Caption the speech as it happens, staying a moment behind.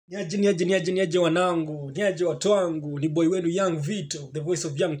Niaje wanangu, niaje watu wangu, ni boy wenu Young Vito, the voice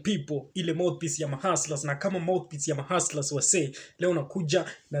of young people, ile mouthpiece ya mahustlers. Na kama mouthpiece ya mahustlers wase, leo nakuja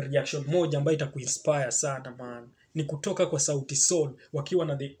na reaction moja ambayo itakuinspire sana man. Ni kutoka kwa Sauti Sol, wakiwa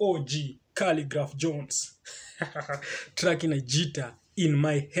na the OG Khaligraph Jones. Track inajiita In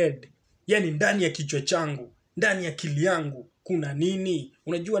My Head. Yani ndani ya kichwa changu, ndani ya akili yangu kuna nini?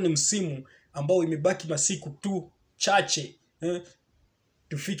 Unajua ni msimu ambao imebaki masiku tu chache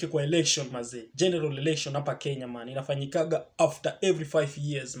tufike kwa election maze, general election hapa Kenya man. Inafanyikaga after every 5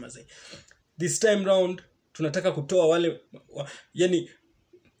 years maze. This time round tunataka kutoa wale yani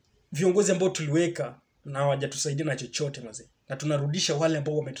viongozi ambao tuliweka na hawajatusaidia na chochote maze, na tunarudisha wale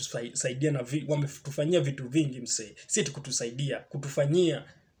ambao wametusaidia na wametufanyia vitu vingi mse. Si kutusaidia, kutufanyia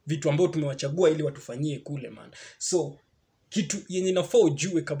vitu ambao tumewachagua ili watufanyie kule man. So kitu yenye nafaa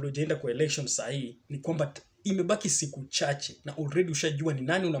ujue kabla hujaenda kwa election sahi ni kwamba imebaki siku chache na already ushajua ni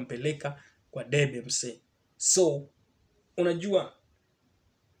nani unampeleka kwa debe mse. So unajua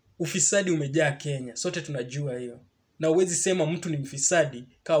ufisadi umejaa Kenya, sote tunajua hiyo. Na huwezi sema mtu ni mfisadi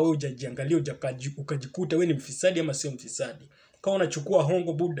kama wewe hujajiangalia ukajikuta wewe ni mfisadi ama sio mfisadi. Kama unachukua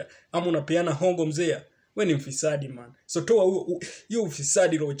hongo buda ama unapeana hongo mzee, wewe ni mfisadi man. So toa hiyo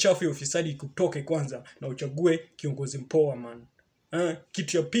ufisadi, roho chafu hiyo ufisadi kutoke kwanza na uchague kiongozi mpoa man.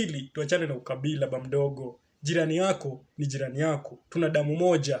 Kitu ya pili, tuachane na ukabila bamdogo. Jirani yako ni jirani yako. Tuna damu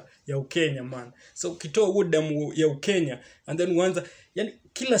moja ya Ukenya man. So ukitoa huo damu ya Ukenya and then uanza yani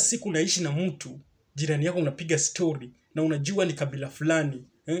kila siku naishi na mtu jirani yako, unapiga story na unajua ni kabila fulani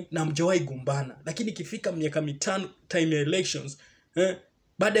na mjawahi gombana, lakini ikifika miaka mitano time ya elections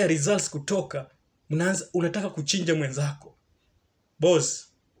baada ya results kutoka unataka kuchinja mwenzako.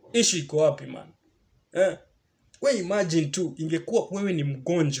 Boss, issue iko wapi man? Wewe imagine tu ingekuwa wewe ni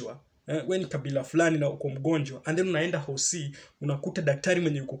mgonjwa, wewe ni kabila fulani na uko mgonjwa and then unaenda hosi unakuta daktari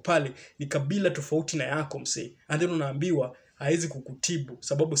mwenye yuko pale ni kabila tofauti na yako mse, and then unaambiwa haizi kukutibu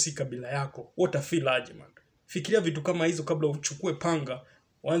sababu si kabila yako. What a feel aje man. Fikiria vitu kama hizo kabla uchukue panga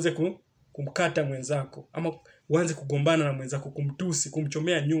uanze kumkata mwenzako ama uanze kugombana na mwenzako, kumtusi,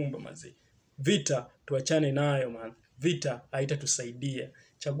 kumchomea nyumba maze. Vita tuachane nayo man. Vita haitatusaidia.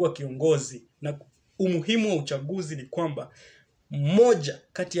 Chagua kiongozi, na umuhimu wa uchaguzi ni kwamba mmoja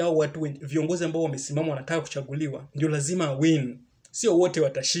kati ya hao watu viongozi ambao wamesimama wanataka kuchaguliwa ndio lazima win. Sio wote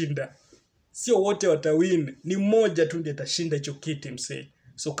watashinda. Sio wote watawin. Ni mmoja tu ndiye atashinda hicho kiti mse.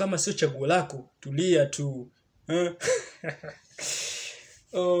 So kama sio chaguo lako, tulia tu.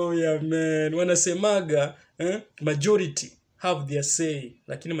 Oh yeah man. Wanasemaga majority have their say,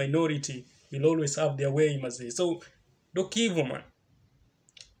 lakini minority will always have their way maze. So don't give man.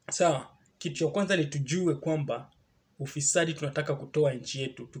 Sawa, kitu cha kwanza ni tujue kwamba ufisadi tunataka kutoa nchi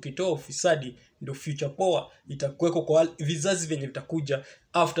yetu. Tukitoa ufisadi ndio future poa itakuweko kwa vizazi venye vitakuja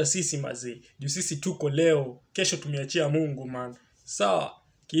after sisi maze. Juu sisi tuko leo, kesho tumeachia Mungu man. Sawa,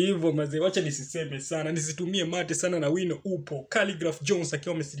 hivyo maze, wacha nisiseme sana, nisitumie mate sana na wino upo. Khaligraph Jones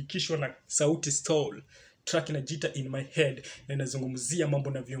akiwa ameshirikishwa na Sauti Sol. Track inajiita In My Head na inazungumzia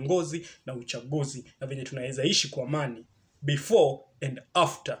mambo na viongozi na uchaguzi na venye tunaweza ishi kwa amani before and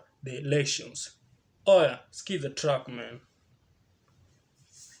after the elections. Oh yeah, skip the track man.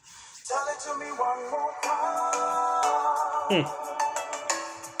 Tell it to me one more time.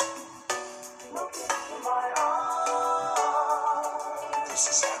 Look into my eyes. This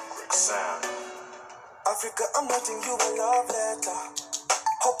is Hendrik Sound. Africa, I'm writing you a love letter.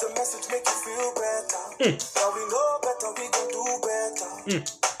 Hope the message make you feel better. Now we know better, we gon' do better.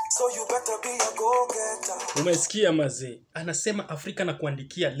 So you better be a go-getter. Umesikia maze? Anasema Afrika na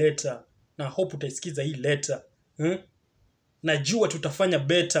kuandikia letter. Na hope utaisikiza hii letter. Najua tutafanya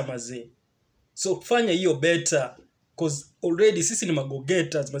better maze. So fanya hiyo better, cause already sisi ni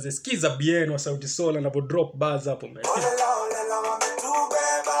mago-getters maze. Sikiza bien wa Sauti Sol anapo drop bars hapo man.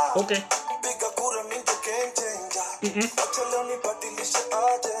 Okay.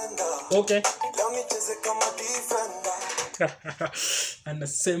 Okay.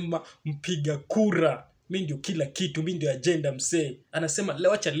 Anasema mpiga kura, mimi ndio kila kitu, mimi ndio agenda mse. Anasema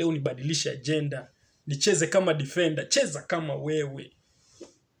leo acha leo nibadilishe agenda, nicheze kama defender. Cheza kama wewe.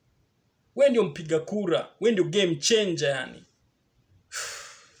 Wewe ndio mpiga kura, wewe ndio game changer yani.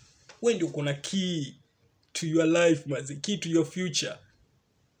 Wewe ndio kuna key to your life maze, key to your future.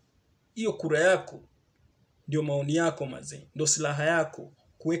 Hiyo kura yako ndio maoni yako maze, ndio silaha yako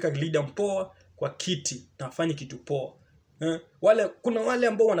kuweka leader mpoa kwa kiti na afanye kitu poa. Kuna wale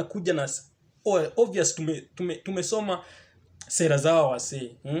ambao wanakuja na obvious tumesoma sera zao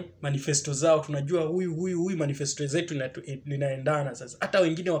wase, manifesto zao tunajua huyu manifesto zetu linaendana. Sasa hata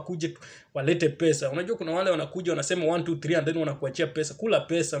wengine wakuje walete pesa. Unajua kuna wale wanakuja wanasema 1 2 3 and then wanakuachia pesa. Kula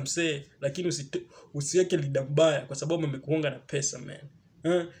pesa msee, lakini usiweke leader mbaya kwa sababu amekuonga na pesa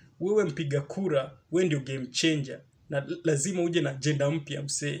man. Wewe mpiga kura, wewe ndio game changer na lazima uje na agenda mpya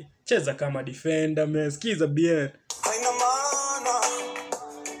msee. Cheza kama defender man, sikiza bien. Haina maana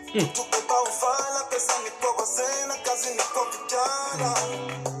tupepa ufala, pesa ni kwa wazee na kazi ni kwa vijana.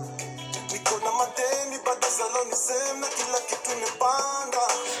 Niko na madeni bado saloni sema kila kitu imepanda.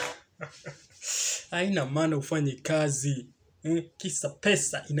 Haina maana ufanye kazi kisa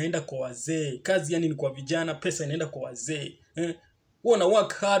pesa inaenda kwa wazee. Kazi yani ni kwa vijana, pesa inaenda kwa wazee. Wewe una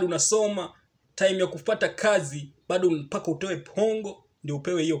work hard, unasoma, time ya kupata kazi bado mpaka utoe pongo ndio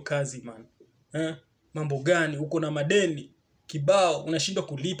upewe hiyo kazi man. Mambo gani? Uko na madeni kibao, unashindwa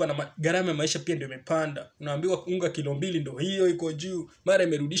kulipa na gharama ya maisha pia ndio imepanda. Unaambiwa unga kilo 2 ndio hiyo iko juu, mara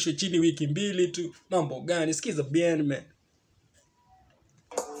imerudishwa chini wiki 2 tu. Mambo gani? Sikiza bien man.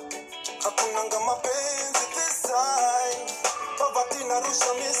 Hakunanga mapenzi this side, poverty na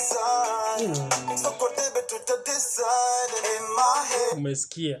rusha misai. Soko debe tutadecide in my head.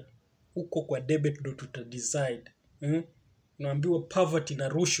 Umesikia? Uko kwa debate ndo tutadecide. Unaambiwa poverty na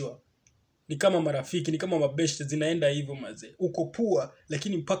rushwa ni kama marafiki, ni kama mabeshte, zinaenda hivyo mazee. Uko pua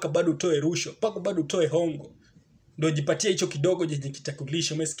lakini mpaka bado utoe rushwa, mpaka bado utoe hongo ndio jipatie hicho kidogo jenye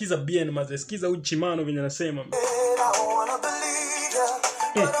kitakulisha. Umesikiza bien mazee? Sikiza huyu Chimano venye anasema.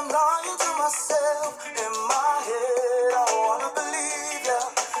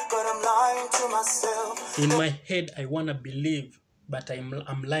 In my head I wanna believe but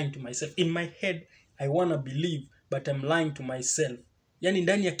I'm lying to myself. In my head I wanna believe but I'm lying to myself. Yani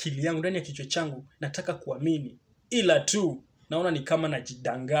ndani ya akili yangu, ndani ya kichwa changu nataka kuamini, ila tu naona ni kama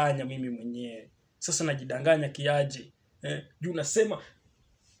najidanganya mimi mwenyewe. Sasa najidanganya kiaje? Juu nasema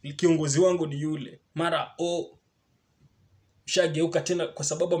kiongozi wangu ni yule, mara ushageuka tena kwa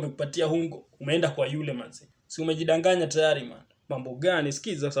sababu amekupatia hungo, umeenda kwa yule manzi. Si umejidanganya tayari man. Mambo gani?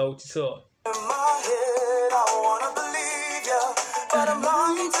 Sikiza Sauti Sol. But I'm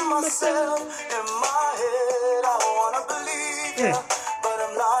lying to myself. In my head, I wanna believe ya, but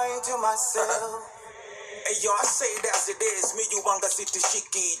I'm lying to myself. Hey yo, I say it as it is. Me you wanga city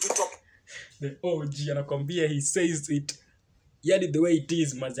shiki. You talk. The OG anakwambia he says it yani the way it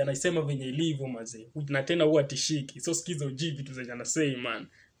is mazi. Anasema venye ilivyo mazi. Na tena huwa tishiki. So sikiza OG vitu zenye anasema man.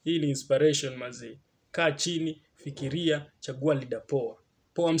 Hii ni inspiration mazi. Kaa chini, fikiria, chagua leader poa.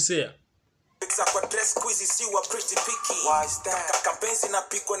 Poa msea. Kwa dress quiz is you are pretty picky. Why is that? Kampenzi na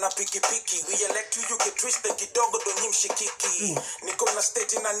piko na piki. We elect you get twisted kidogo do nimshikiki. Niko na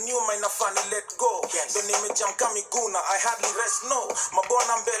state na nyuma inafani let go. Ndo nimejamka miguna I hardly rest no.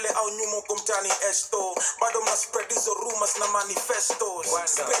 Mabona mbele au nyuma uko mtani esto. Bado mna spread hizo rumors na manifestos.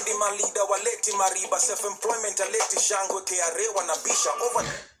 Spendi my leader waleti mariba. Self employment aleti shangwe KRA wanabisha over.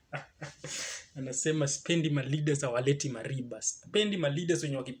 Anasema spendi my leaders awaleti mariba. Spendi my leaders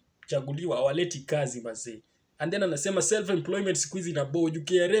wenye chaguliwa awaleti kazi mazee. And then anasema self employment siku hizi na boju.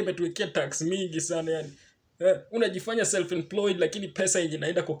 KRA imetuwekea tax mingi sana yani. Unajifanya self employed lakini pesa yenye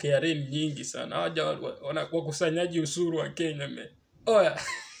inaenda kwa KRA ni nyingi sana. Hawaja wakusanyaji ushuru wa Kenya me. Oya.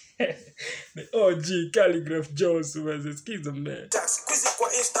 The OG Khaligraph Jones mazee. Sikiza me. Tax quiz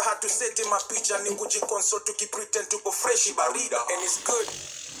kwa Insta hatu seti mapicha ni kujiconsult tukipretend tuko fresh barida and it's good.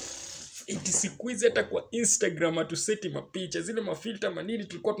 Iti sikuizi hata kwa Instagram atuseti mapicha. Zile mafilter manini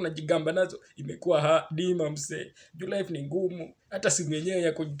tulikuwa tunajigamba nazo imekuwa dima mse. Juu life ni ngumu. Hata simu yenyewe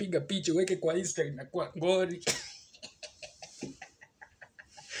ya kupiga picha weke kwa Instagram inakuwa ngori.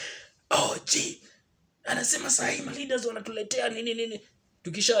 Anasema sahi ma leaders wanatuletea nini.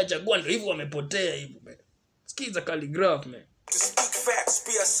 Tukishawachagua ndio hivyo wamepotea hivyo. Sikiza Khaligraph man. To speak facts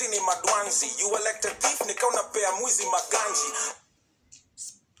pia sini madwanzi. You elect a thief nika unapea mwizi maganji.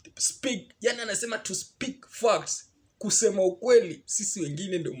 Speak, yani anasema to speak facts, kusema ukweli. Sisi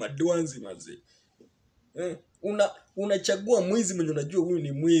wengine ndio madwanzi mazee. Unachagua mwizi mwenye unajua huyu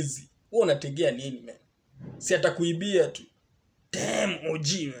ni mwizi. Wewe unategea nini man? Si atakuibia tu. Damn OG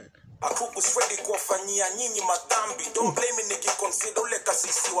man. Akuku ready kuwafanyia nyinyi madhambi. Don't blame me nikiconsider ule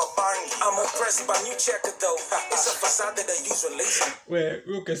kasisi wa bangi. I'm oppressed by new check though. It's a facade that I usually.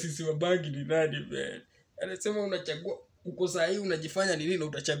 Wewe kasisi wa bangi ni nani man? Anasema unachagua uko sahi unajifanya nini na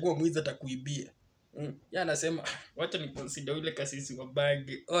utachagua mwizi atakuibia. Ya anasema wacha ni consider ule kasisi wa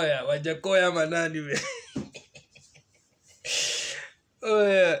bangi. Oya wajakoya manani we.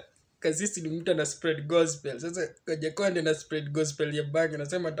 Oya kasisi ni mtu ana spread gospel. Sasa wajakoya ndio na spread gospel ya bangi.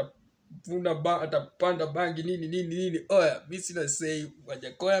 Anasema atapanda bangi nini. Oya, mimi sina say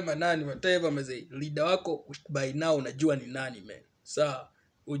Wajakoya manani whatever mazee. Leader wako by now unajua ni nani man. Sawa,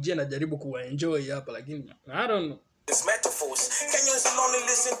 uje najaribu kuenjoy hapa lakini I don't know. It's metaphors. Kenyans will only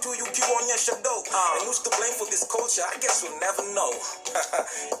listen to you ukionyesha dope. And who's to blame for this culture? I guess we'll never know.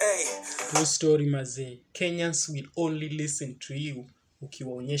 Hey. True story mazee. Kenyans will only listen to you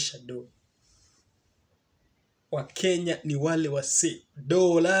ukionyesha dope. Wa Kenya ni wale wase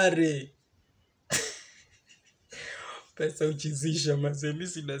dolare. Pesa uchizisha mazee, mimi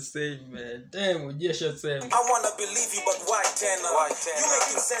sina say man. Damn, ujesha sema. I wanna believe you but why tena? You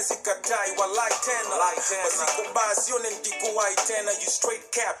making sense ikatai walai tena. Basi basi yone ndiku why tena, you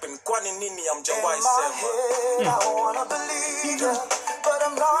straight capping kwani nini amjawai sema. I wanna believe you but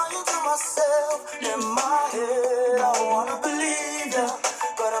I'm lying to myself. In my head I wanna believe you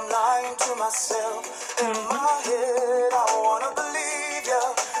but I'm lying to myself. In my head I wanna believe you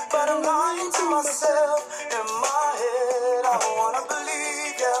but I'm lying to myself. In my head I wanna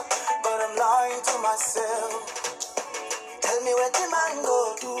believe you but I'm lying to myself. Tell me what the man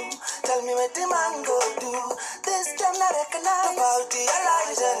go do. Tell me what the man go do. This time I recognize the faulty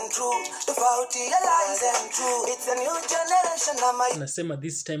lies and true. The faulty lies and true. It's a new generation. Nasema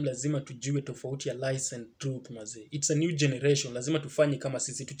this time lazima tujue tofauti ya lies and truth mazee. It's a new generation. Lazima tufanye kama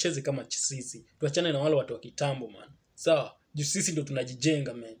sisi, tucheze kama sisi. Tuachane na wale watu wa kitambo man. Sawa, juu sisi ndo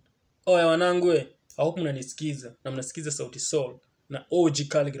tunajijenga man. Oya wanangu, I hope mnanisikiza na mnasikiza Sauti Sol na OG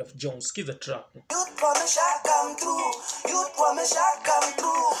Khaligraph Jones. Sikiza track. You'd promise I'd come through. You'd promise I'd come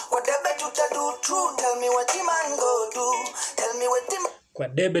through. Whatever to do true. Tell me what the man go do. Tell me what the Kwa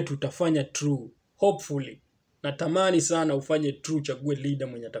debe tutafanya true. Hopefully. Natamani sana ufanye true, chague leader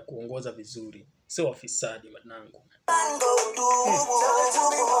mwenye atakuongoza vizuri. Sio wafisadi manangu. man go do. Tell it to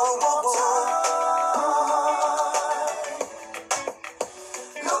me one more time.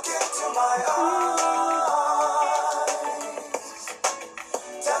 Look into my eyes.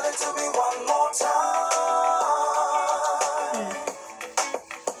 Tell it to me one more time.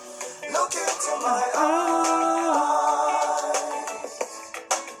 Look into my eyes.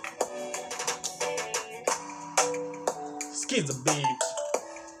 Skiza beat.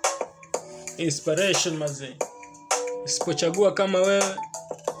 Inspiration mazee. Usipochagua kama wewe,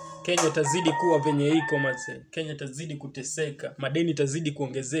 Kenya tazidi kuwa venye iko mazee. Kenya tazidi kuteseka, madeni tazidi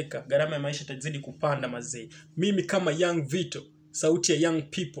kuongezeka, gharama ya maisha tazidi kupanda mazee. Mimi kama Young Vito, sauti ya young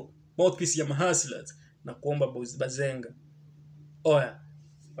people, mouthpiece ya mahustlers, na kuomba bazenga. Oya,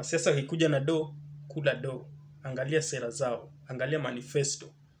 wasiasa wakikuja na do, kula do. Angalia sera zao, angalia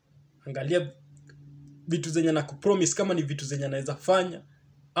manifesto. Angalia vitu zenye na kupromise kama ni vitu zenye anaweza fanya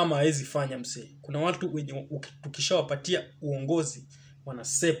ama hawezi fanya msee. Kuna watu wenye tukishawapatia uongozi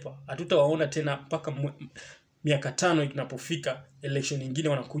wanasepa. Hatutawaona tena mpaka miaka 5 inapofika election nyingine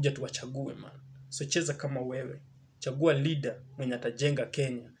wanakuja tuwachague man. So cheza kama wewe. Chagua leader mwenye atajenga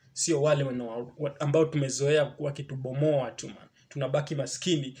Kenya. Sio wale ambao tumezoea wakitubomoa tu man. Tunabaki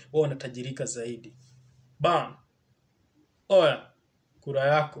maskini, wao wanatajirika zaidi. Bam. Oya, kura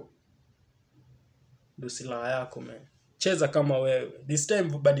yako ndio silaha yako man. Cheza kama wewe. This time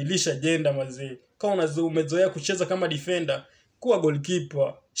badilisha agenda mazee. Kama umezoea kucheza kama defender, kuwa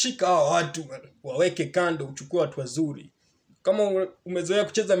goalkeeper. Shika hao watu man. Waweke kando, uchukue watu wazuri. Kama umezoea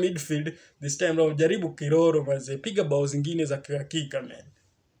kucheza midfield, this time round jaribu kiroro mazee. Piga bao zingine za hakika man.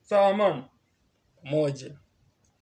 Sawa man. Moja.